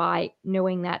on by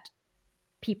knowing that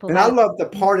people. And I love the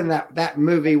part in that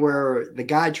movie where the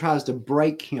guy tries to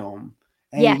break him,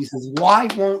 and he says, "Why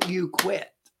won't you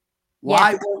quit?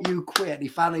 Why won't you quit?" He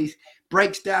finally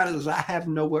breaks down and says, "I have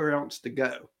nowhere else to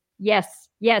go." Yes.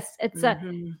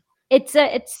 It's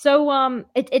a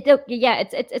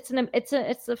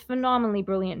phenomenally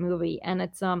brilliant movie, and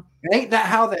it's ain't that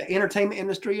how the entertainment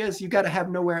industry is? You got to have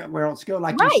nowhere else to go,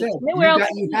 like you said.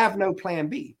 You have no plan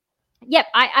B. Yep,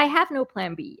 I have no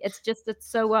plan B. It's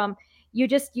so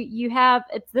you have,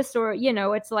 it's this, or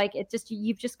it's like, it's just,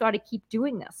 you've just got to keep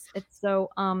doing this. It's so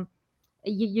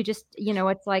you just,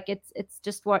 it's like, it's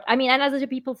just what I mean. And other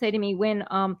people say to me when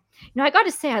I got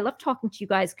to say, I love talking to you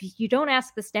guys because you don't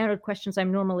ask the standard questions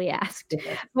I'm normally asked.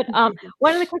 But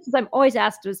one of the questions I'm always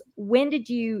asked was, when did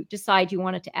you decide you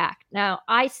wanted to act? Now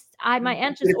my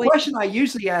answer is the question I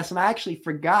usually ask, and I actually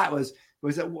forgot, was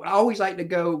that I always like to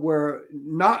go where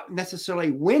not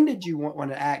necessarily when did you want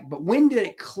to act, but when did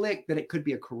it click that it could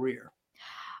be a career?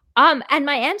 And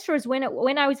my answer is when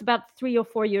I was about 3 or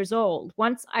 4 years old.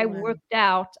 Once I was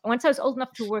old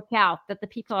enough to work out that the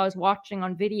people I was watching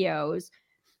on videos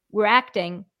were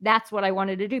acting, that's what I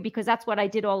wanted to do, because that's what I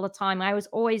did all the time. I was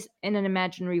always in an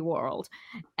imaginary world.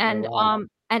 And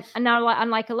and now,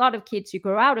 unlike a lot of kids who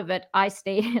grow out of it, I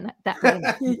stayed in that world.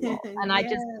 And I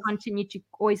just continue to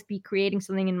always be creating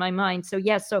something in my mind. So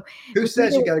so who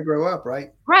says you got to grow up,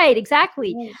 right? Right,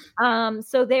 exactly.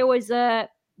 So there was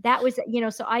that was,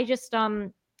 so I just,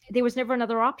 there was never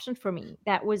another option for me.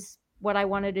 That was what I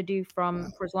wanted to do for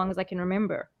as long as I can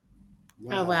remember.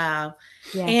 Wow. Oh, wow.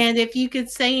 Yeah. And if you could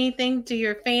say anything to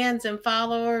your fans and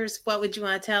followers, what would you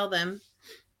want to tell them?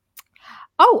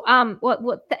 Oh,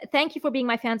 thank you for being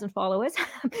my fans and followers.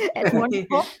 It's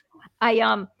wonderful.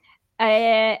 I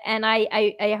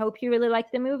hope you really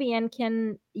like the movie and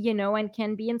can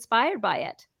be inspired by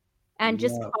it, and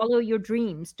just follow your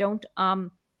dreams. Don't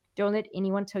let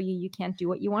anyone tell you can't do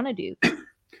what you want to do.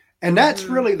 And that's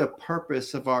really the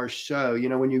purpose of our show.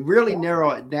 When you really narrow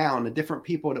it down, the different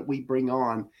people that we bring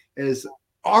on, is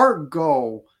our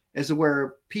goal is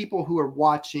where people who are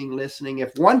watching, listening,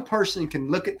 if one person can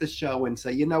look at the show and say,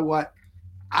 you know what,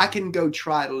 I can go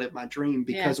try to live my dream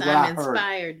because what I heard. I'm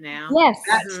inspired now. Yes.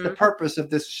 That's the purpose of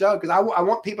this show, because I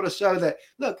want people to show that,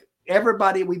 look,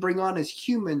 everybody we bring on is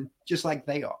human just like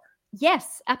they are.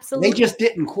 Yes, absolutely. They just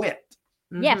didn't quit.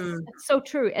 Yes, it's so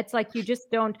true. It's like you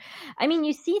just don't. I mean,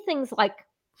 you see things like,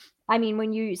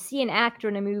 when you see an actor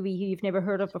in a movie who you've never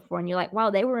heard of before, and you're like, wow,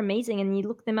 they were amazing, and you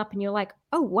look them up, and you're like,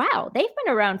 oh wow, they've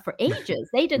been around for ages.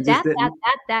 They did that,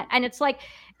 and it's like,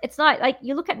 it's not like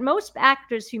you look at most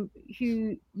actors who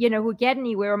get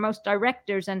anywhere, or most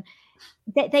directors, and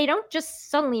they don't just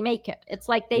suddenly make it. It's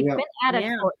like they've been at it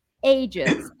for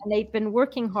ages, and they've been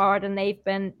working hard, and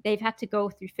they've had to go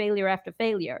through failure after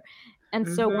failure, and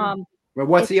so Well,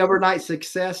 what's the overnight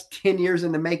success? 10 years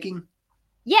in the making.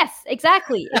 Yes,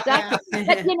 exactly. But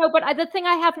the thing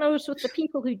I have noticed with the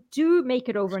people who do make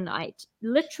it overnight,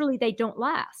 literally they don't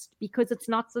last because it's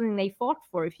not something they fought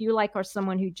for. If you are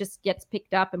someone who just gets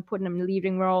picked up and put in a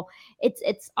leading role,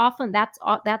 it's often that's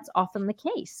often the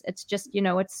case. It's just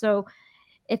it's so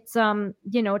it's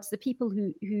it's the people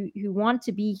who want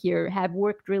to be here have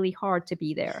worked really hard to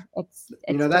be there. It's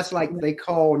that's like they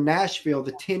call Nashville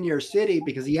the 10-year city,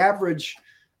 because the average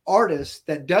artist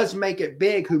that does make it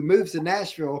big who moves to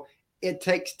Nashville, it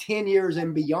takes 10 years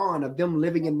and beyond of them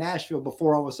living in Nashville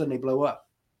before all of a sudden they blow up.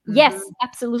 Yes,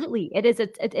 absolutely. It is.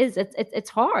 It's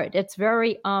hard. It's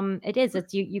very, it is.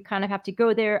 It's you kind of have to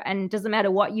go there, and it doesn't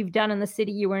matter what you've done in the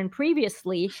city you were in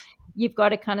previously, you've got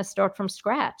to kind of start from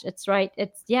scratch. It's right.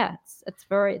 It's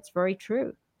very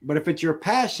true. But if it's your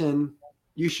passion,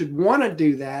 you should want to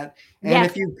do that.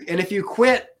 And if you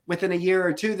quit within a year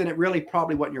or two, then it really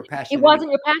probably wasn't your passion. It wasn't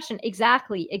your passion.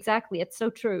 Exactly. It's so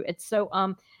true. It's so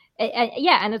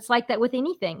and it's like that with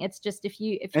anything. It's just if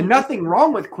you nothing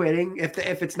wrong with quitting if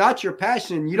it's not your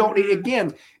passion. You don't need,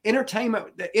 again,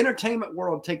 entertainment. The entertainment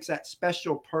world takes that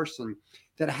special person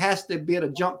that has to be able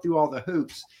to jump through all the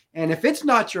hoops. And if it's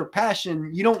not your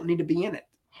passion, you don't need to be in it.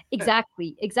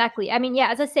 Exactly. I mean,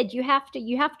 as I said, you have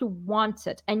to want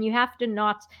it, and you have to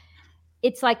not.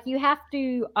 It's like you have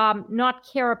to not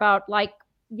care about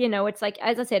it's like,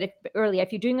 as I said earlier,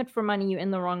 if you're doing it for money, you're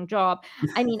in the wrong job.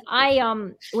 I mean,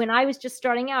 when I was just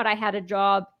starting out, I had a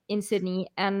job in Sydney,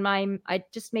 and I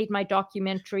just made my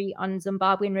documentary on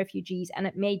Zimbabwean refugees, and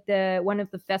it made one of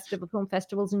the film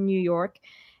festivals in New York,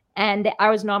 and I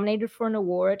was nominated for an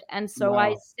award. And so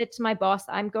I said to my boss,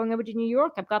 I'm going over to New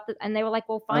York. I've got and they were like,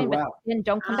 well, fine, but then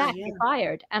don't come back. You're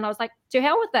fired. And I was like, to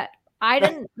hell with that. I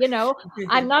didn't,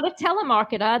 I'm not a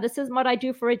telemarketer. This is what I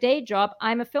do for a day job.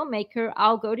 I'm a filmmaker.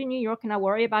 I'll go to New York and I'll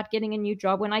worry about getting a new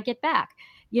job when I get back,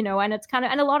 and it's kind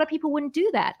of, and a lot of people wouldn't do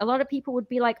that. A lot of people would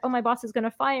be like, oh, my boss is going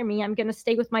to fire me. I'm going to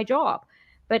stay with my job.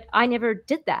 But I never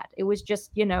did that. It was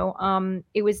just,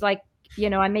 it was like,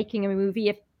 I'm making a movie.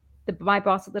 If my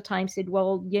boss at the time said,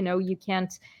 well, you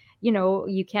can't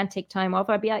take time off,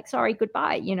 I'd be like, sorry,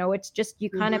 goodbye. It's just,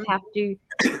 you kind of have to,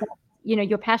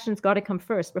 your passion's got to come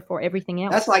first before everything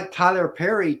else. That's like Tyler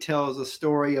Perry tells a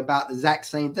story about the exact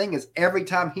same thing. Is every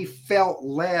time he felt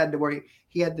led to where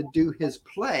he had to do his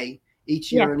play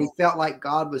each year, and he felt like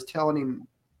God was telling him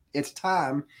it's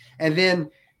time, and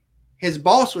then his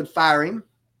boss would fire him,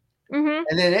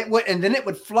 and then it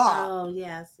would flop. Oh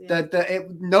yes,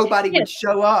 nobody would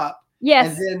show up.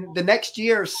 Yes, and then the next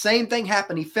year, same thing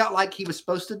happened. He felt like he was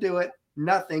supposed to do it.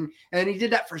 Nothing. And he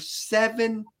did that for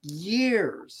 7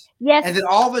 years. Yes. And then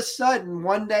all of a sudden,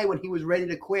 one day when he was ready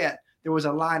to quit, there was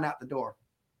a line out the door.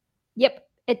 Yep.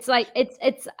 It's like,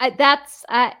 that's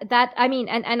that. I mean,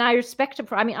 and I respect him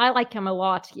I mean, I like him a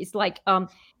lot. He's like,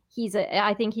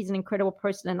 I think he's an incredible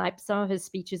person, and some of his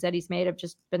speeches that he's made have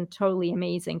just been totally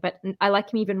amazing. But I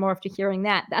like him even more after hearing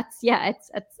that.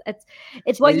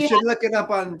 It's what you should look it up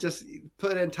on, just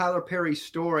put in Tyler Perry's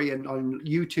story and on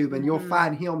YouTube, and you'll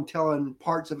find him telling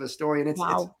parts of his story. And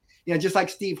it's just like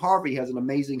Steve Harvey has an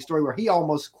amazing story where he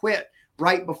almost quit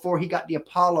right before he got the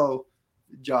Apollo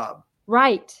job.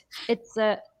 Right. It's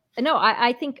no,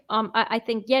 I think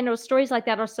stories like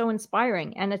that are so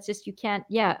inspiring, and it's just, you can't.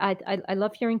 I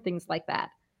love hearing things like that.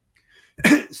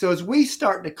 So as we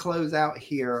start to close out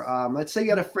here, let's say you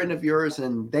got a friend of yours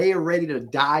and they are ready to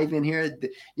dive in here.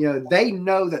 They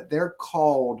know that they're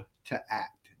called to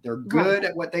act. They're good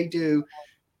at what they do.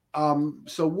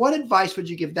 So what advice would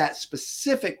you give that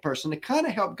specific person to kind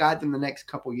of help guide them the next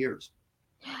couple years?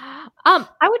 I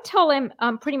would tell him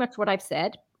pretty much what I've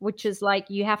said, which is like,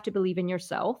 you have to believe in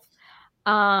yourself.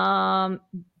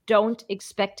 Don't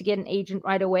expect to get an agent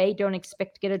right away. Don't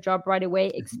expect to get a job right away.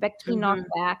 Expect to be knocked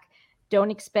back. Don't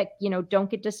expect, don't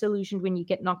get disillusioned when you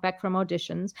get knocked back from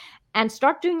auditions, and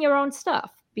start doing your own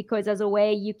stuff, because as a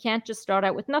way, you can't just start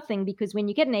out with nothing, because when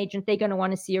you get an agent, they're going to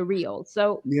want to see a reel.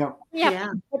 So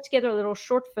put together a little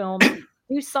short film,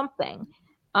 do something.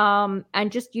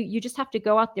 And just, you just have to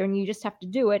go out there and you just have to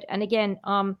do it. And again,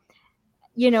 and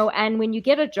when you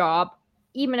get a job,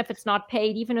 even if it's not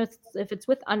paid, even if it's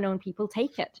with unknown people,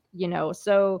 take it,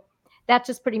 so that's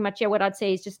just pretty much what I'd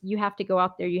say is just, you have to go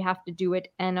out there, you have to do it.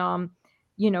 And,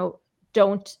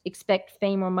 don't expect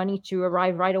fame or money to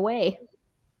arrive right away.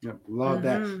 Yep, love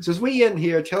that. So as we end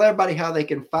here, tell everybody how they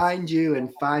can find you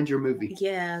and find your movie.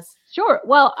 Yes. Sure.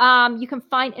 Well, you can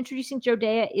find Introducing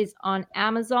Jodea is on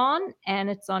Amazon,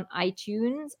 and it's on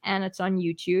iTunes, and it's on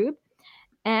YouTube.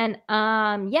 And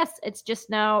yes, it's just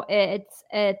now those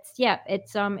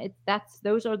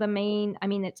are the main. I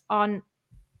mean, it's on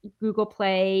Google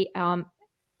Play,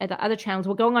 the other channels.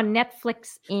 We're going on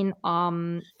Netflix in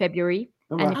February.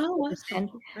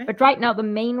 But right now, the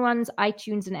main ones,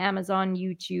 iTunes and Amazon,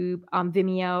 YouTube,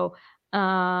 Vimeo,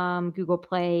 Google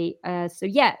Play. So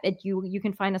yeah, you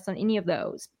can find us on any of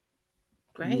those.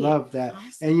 Great. Love that.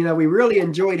 Awesome. And we really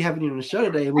enjoyed having you on the show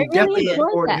today. And we definitely look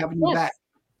forward to having you back.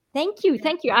 Thank you.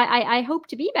 I hope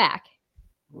to be back.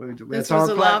 This was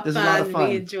a lot of fun.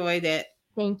 We enjoyed it.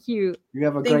 Thank you. You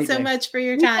have a great day. Thanks so much for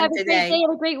your time today. Have a great day.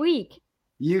 Have a great week.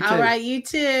 You too. All right, you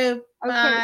too. Bye.